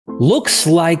Looks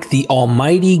like the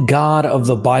almighty God of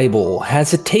the Bible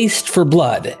has a taste for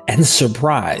blood and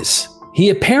surprise. He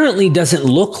apparently doesn't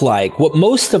look like what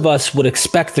most of us would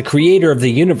expect the creator of the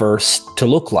universe to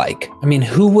look like. I mean,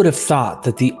 who would have thought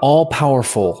that the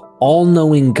all-powerful,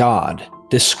 all-knowing God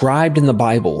described in the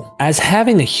Bible as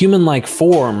having a human-like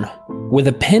form with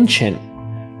a penchant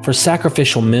for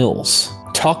sacrificial meals?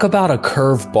 Talk about a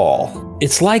curveball.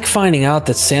 It's like finding out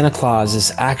that Santa Claus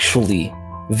is actually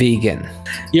vegan.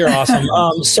 You're awesome.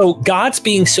 So God's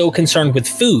being so concerned with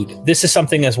food. This is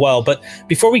something as well. But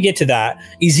before we get to that,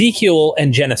 Ezekiel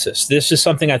and Genesis, this is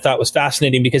something I thought was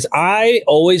fascinating because I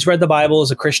always read the Bible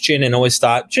as a Christian and always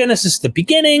thought Genesis is the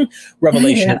beginning,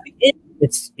 Revelation at the end.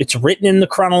 It's written in the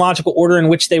chronological order in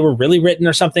which they were really written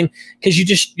or something, because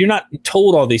you're not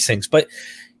told all these things. But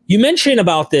you mentioned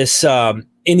about this in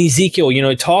Ezekiel,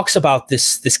 it talks about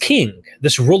this king,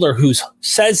 this ruler who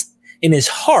says in his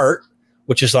heart,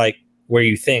 which is like where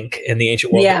you think in the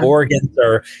ancient world, the organs,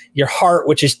 or your heart,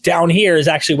 which is down here, is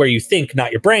actually where you think,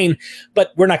 not your brain.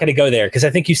 But we're not going to go there because I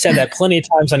think you said that plenty of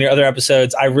times on your other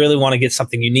episodes. I really want to get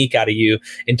something unique out of you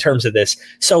in terms of this.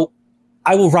 So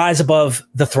I will rise above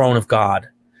the throne of God.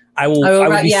 I will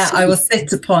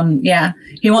sit upon,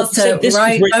 He wants to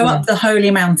go up the holy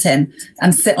mountain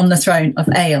and sit on the throne of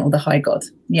El, the high God.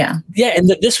 Yeah. Yeah.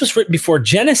 And this was written before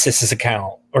Genesis's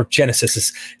account, or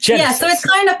Genesis. Yeah. So it's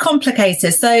kind of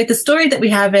complicated. So the story that we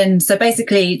have so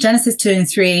basically Genesis 2 and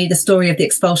 3, the story of the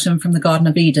expulsion from the Garden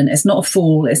of Eden, it's not a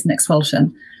fall, it's an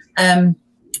expulsion,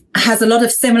 has a lot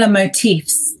of similar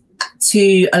motifs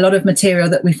to a lot of material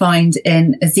that we find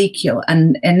in Ezekiel,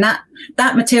 and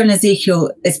that material in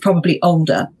Ezekiel is probably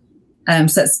older.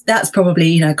 So that's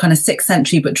probably, kind of 6th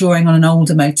century, but drawing on an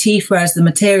older motif, whereas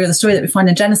the story that we find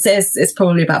in Genesis is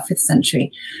probably about 5th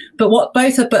century. But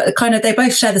they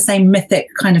both share the same mythic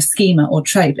kind of schema or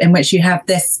trope, in which you have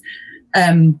this,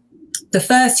 the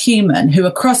first human who,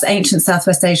 across ancient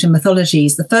Southwest Asian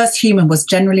mythologies, the first human was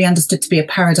generally understood to be a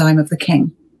paradigm of the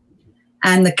king.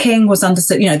 And the king was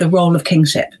understood, the role of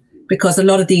kingship, because a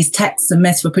lot of these texts and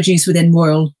myths were produced within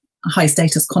royal high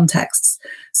status contexts.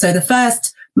 So the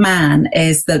first man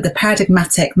is the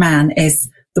paradigmatic man is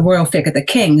the royal figure, the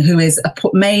king, who is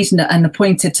made and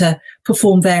appointed to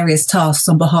perform various tasks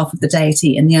on behalf of the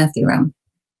deity in the earthly realm.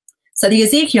 So the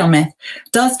Ezekiel myth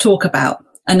does talk about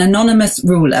an anonymous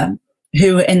ruler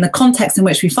who, in the context in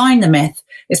which we find the myth,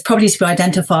 is probably to be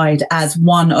identified as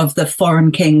one of the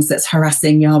foreign kings that's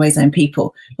harassing Yahweh's own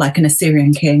people, like an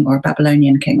Assyrian king or a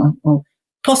Babylonian king, or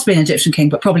possibly an Egyptian king,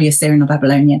 but probably Assyrian or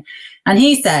Babylonian. And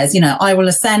he says, I will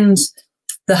ascend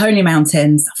the holy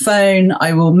mountains,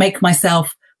 I will make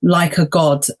myself like a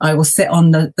god. I will sit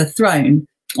on the throne,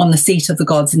 on the seat of the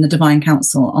gods in the divine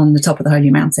council on the top of the holy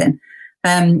mountain.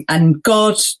 And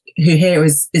God, who here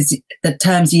is the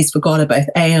terms used for God are both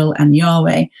El and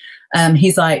Yahweh.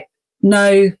 He's like,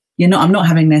 no, you're not, I'm not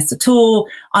having this at all.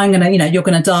 I'm going to, you're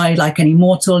going to die like any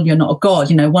mortal. You're not a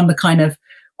god. One of the kind of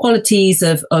qualities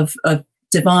of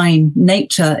divine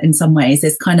nature in some ways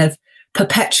is kind of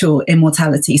perpetual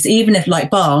immortality. So even if, like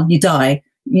Baal, you die,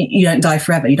 you don't die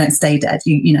forever. You don't stay dead.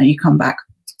 You come back.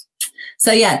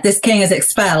 So this king is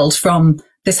expelled from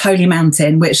this holy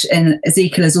mountain, which in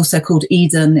Ezekiel is also called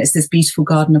Eden. It's this beautiful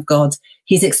garden of God.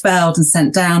 He's expelled and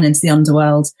sent down into the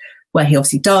underworld, where he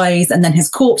obviously dies, and then his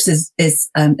corpse is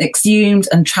exhumed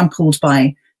and trampled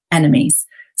by enemies.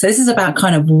 So this is about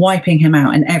kind of wiping him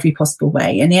out in every possible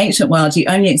way. In the ancient world, you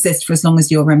only exist for as long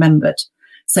as you're remembered.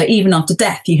 So even after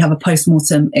death, you have a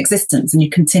post-mortem existence and you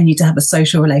continue to have a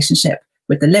social relationship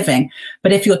with the living.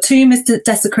 But if your tomb is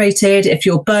desecrated, if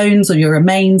your bones or your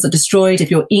remains are destroyed, if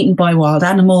you're eaten by wild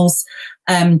animals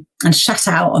and shat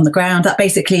out on the ground, that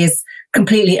basically is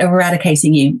completely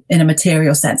eradicating you in a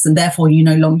material sense, and therefore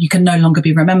you can no longer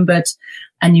be remembered,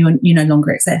 and you no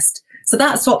longer exist. So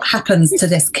that's what happens to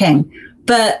this king.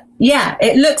 But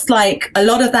it looks like a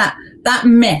lot of that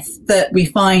myth that we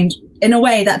find, in a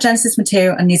way, that Genesis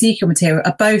material and the Ezekiel material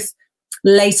are both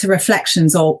later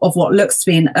reflections of what looks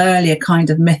to be an earlier kind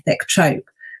of mythic trope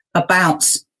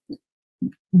about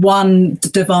one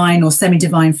divine or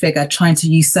semi-divine figure trying to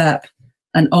usurp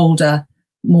an older,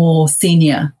 more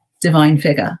senior divine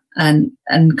figure and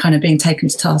kind of being taken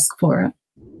to task for it.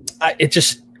 It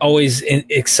just always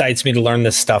excites me to learn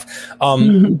this stuff.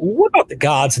 What about the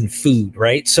gods and food,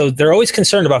 right? So they're always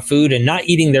concerned about food and not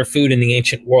eating their food in the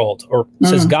ancient world, or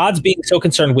says God's being so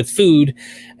concerned with food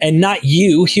and not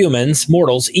you humans,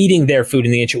 mortals, eating their food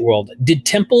in the ancient world. Did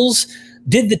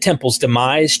the temple's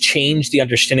demise change the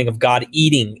understanding of God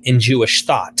eating in Jewish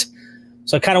thought?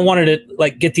 So I kind of wanted to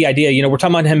get the idea, we're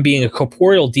talking about him being a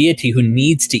corporeal deity who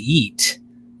needs to eat.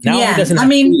 Now he doesn't have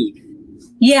to eat.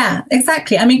 Yeah,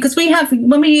 exactly. I mean, because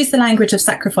when we use the language of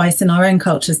sacrifice in our own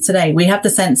cultures today, we have the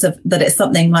sense of that it's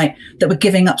something like that we're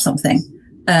giving up something,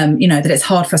 that it's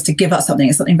hard for us to give up something.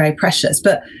 It's something very precious.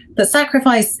 But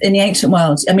sacrifice in the ancient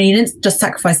world, I mean, you didn't just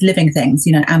sacrifice living things,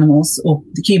 animals or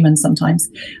the humans sometimes.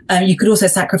 You could also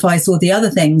sacrifice all the other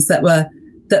things that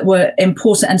were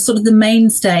important and sort of the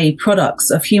mainstay products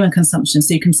of human consumption.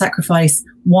 So you can sacrifice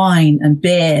wine and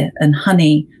beer and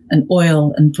honey and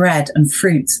oil and bread and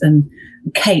fruit and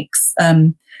cakes.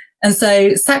 And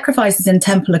so sacrifices in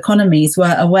temple economies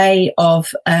were a way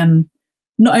of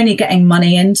not only getting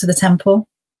money into the temple,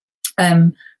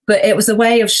 but it was a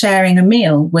way of sharing a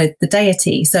meal with the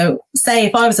deity. So say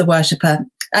if I was a worshipper,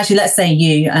 actually, let's say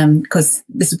you, because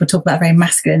we're talking about very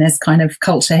masculinist kind of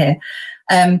culture here.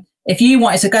 If you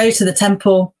wanted to go to the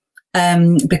temple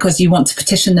because you want to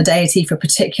petition the deity for a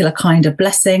particular kind of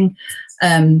blessing,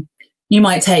 you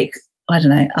might take, I don't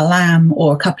know, a lamb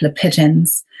or a couple of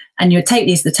pigeons, and you would take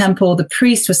these to the temple. The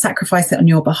priest would sacrifice it on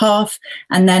your behalf,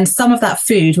 and then some of that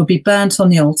food would be burnt on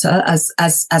the altar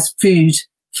as food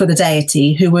for the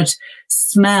deity, who would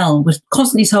smell. Was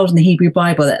constantly told in the Hebrew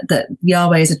Bible that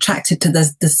Yahweh is attracted to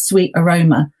the sweet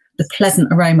aroma, the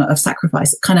pleasant aroma of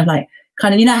sacrifice. Kind of,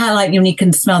 you know how when you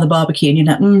can smell the barbecue and you're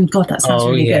like, God, that sounds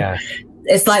really good.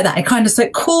 It's like that. So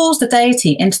it calls the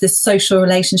deity into this social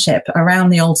relationship around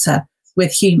the altar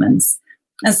with humans.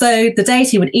 And so the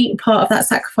deity would eat part of that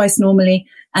sacrifice normally,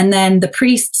 and then the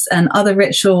priests and other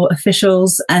ritual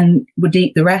officials would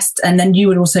eat the rest, and then you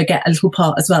would also get a little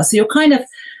part as well. So you're kind of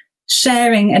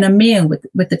sharing in a meal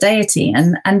with the deity,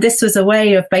 and this was a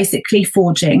way of basically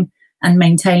forging and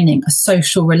maintaining a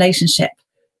social relationship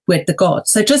with the god.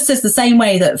 So just as the same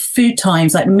way that food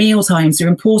times, like meal times, are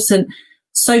important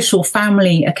social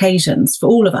family occasions for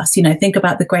all of us, think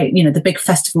about the great, the big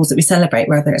festivals that we celebrate,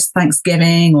 whether it's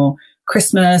Thanksgiving or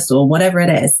Christmas or whatever it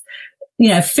is,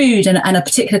 food and a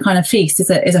particular kind of feast is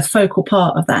a focal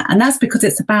part of that. And that's because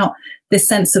it's about this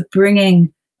sense of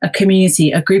bringing a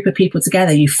community, a group of people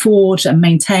together. You forge and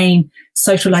maintain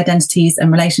social identities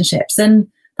and relationships. And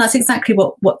that's exactly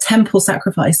what temple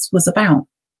sacrifice was about.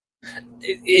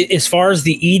 As far as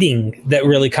the eating that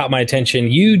really caught my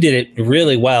attention, you did it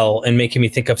really well in making me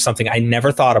think of something I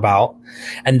never thought about.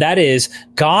 And that is,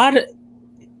 God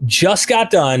just got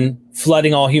done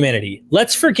flooding all humanity.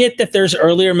 Let's forget that there's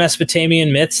earlier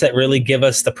Mesopotamian myths that really give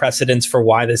us the precedence for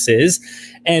why this is.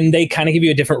 And they kind of give you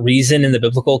a different reason in the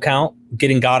biblical account,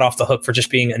 getting God off the hook for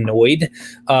just being annoyed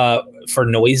for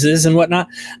noises and whatnot.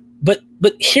 But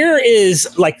here is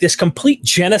like this complete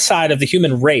genocide of the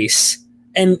human race.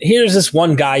 And here's this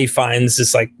one guy he finds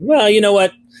is like, well, you know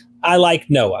what? I like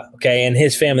Noah, okay? And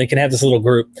his family can have this little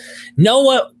group.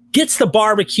 Noah gets the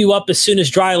barbecue up as soon as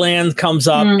dry land comes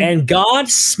up, and God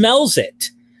smells it.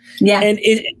 Yeah. And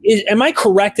am I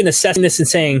correct in assessing this and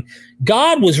saying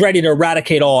God was ready to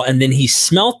eradicate all, and then he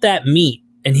smelt that meat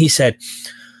and he said,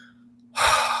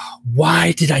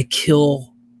 why did I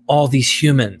kill all these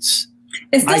humans?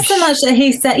 It's not so much that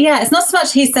he said, it's not so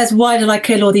much he says, why did I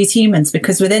kill all these humans?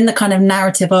 Because within the kind of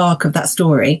narrative arc of that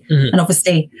story, and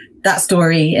obviously that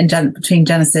story between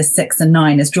Genesis 6 and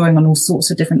 9 is drawing on all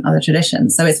sorts of different other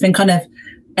traditions. So it's been kind of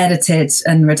edited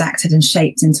and redacted and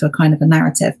shaped into a kind of a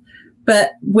narrative.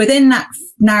 But within that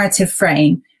narrative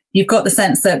frame, you've got the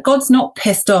sense that God's not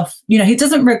pissed off. He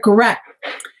doesn't regret.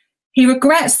 He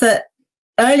regrets that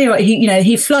earlier,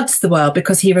 he floods the world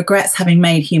because he regrets having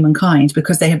made humankind,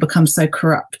 because they have become so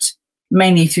corrupt,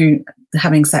 mainly through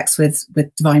having sex with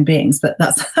divine beings. But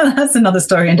that's another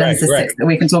story in Genesis 6 that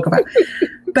we can talk about.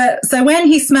 But so when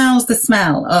he smells the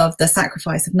smell of the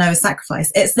sacrifice, of Noah's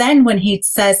sacrifice, it's then when he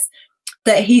says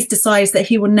that he decides that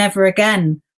he will never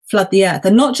again flood the earth.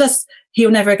 And not just he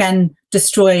will never again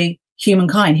destroy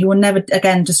humankind, he will never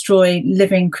again destroy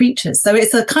living creatures. So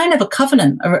it's a kind of a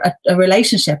covenant, a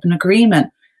relationship, an agreement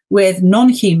with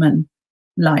non-human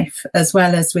life as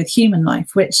well as with human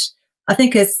life, which I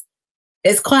think is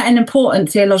quite an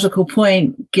important theological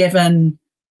point given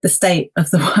the state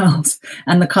of the world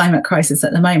and the climate crisis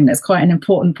at the moment. It's quite an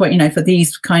important point, for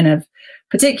these kind of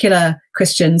particular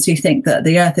Christians who think that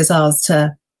the earth is ours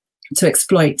to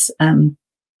exploit,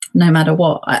 no matter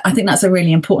what. I think that's a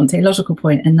really important theological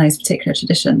point in those particular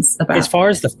traditions. About as far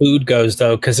as the food goes,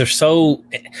 though, because they're so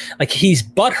he's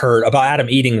butthurt about Adam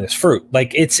eating this fruit.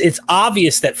 It's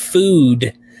obvious that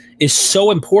food is so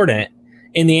important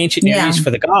in the ancient Near East for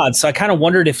the gods. So I kind of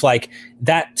wondered if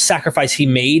that sacrifice he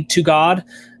made to God,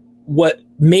 what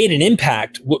made an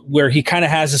impact where he kind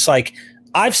of has this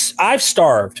I've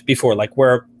starved before,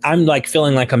 where I'm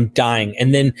feeling like I'm dying,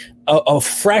 and then a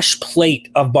fresh plate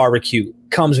of barbecue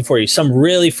comes before you, some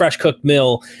really fresh cooked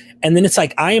meal, and then it's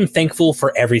I am thankful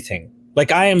for everything.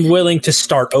 Like, I am willing to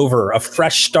start over, a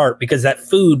fresh start, because that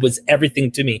food was everything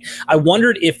to me. I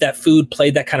wondered if that food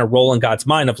played that kind of role in God's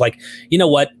mind of like, you know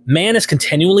what? Man is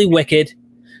continually wicked.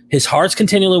 His heart's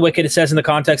continually wicked. It says in the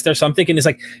context there. So I'm thinking it's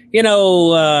like,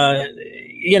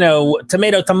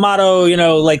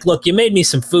 tomato, like, look, you made me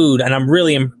some food and I'm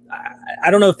really, I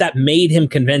don't know if that made him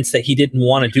convinced that he didn't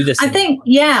want to do this anymore.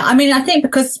 I think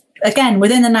because, again,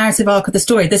 within the narrative arc of the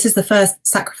story, this is the first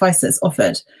sacrifice that's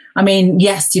offered. I mean,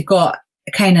 yes, you've got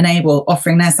Cain and Abel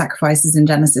offering their sacrifices in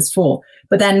Genesis 4,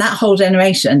 but then that whole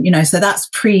generation, so that's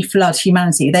pre-flood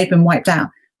humanity. They've been wiped out.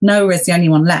 Noah is the only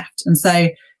one left. And so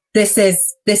this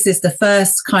is the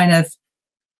first kind of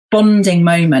bonding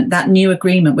moment, that new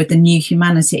agreement with the new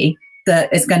humanity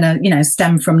that is going to,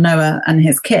 stem from Noah and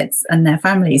his kids and their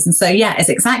families. And so, yeah, it's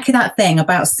exactly that thing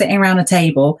about sitting around a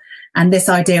table and this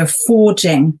idea of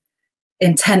forging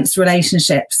intense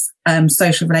relationships,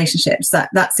 social relationships.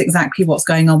 That's exactly what's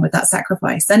going on with that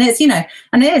sacrifice. And it's,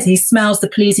 and it is, he smells the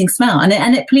pleasing smell, and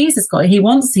it pleases God. He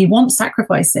wants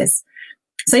sacrifices.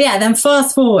 So yeah, then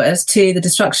fast forward to the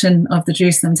destruction of the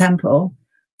Jerusalem temple,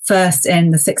 first in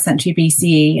the 6th century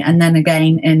BCE, and then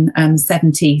again in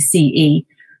 70 CE.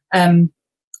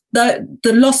 The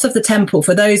loss of the temple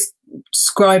for those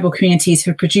scribal communities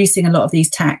who are producing a lot of these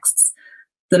texts,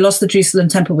 the loss of the Jerusalem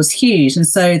temple was huge. And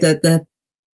so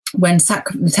when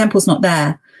the temple's not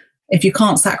there, if you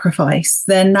can't sacrifice,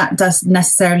 then that does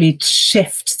necessarily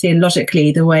shift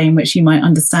theologically the way in which you might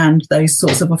understand those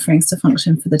sorts of offerings to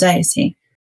function for the deity.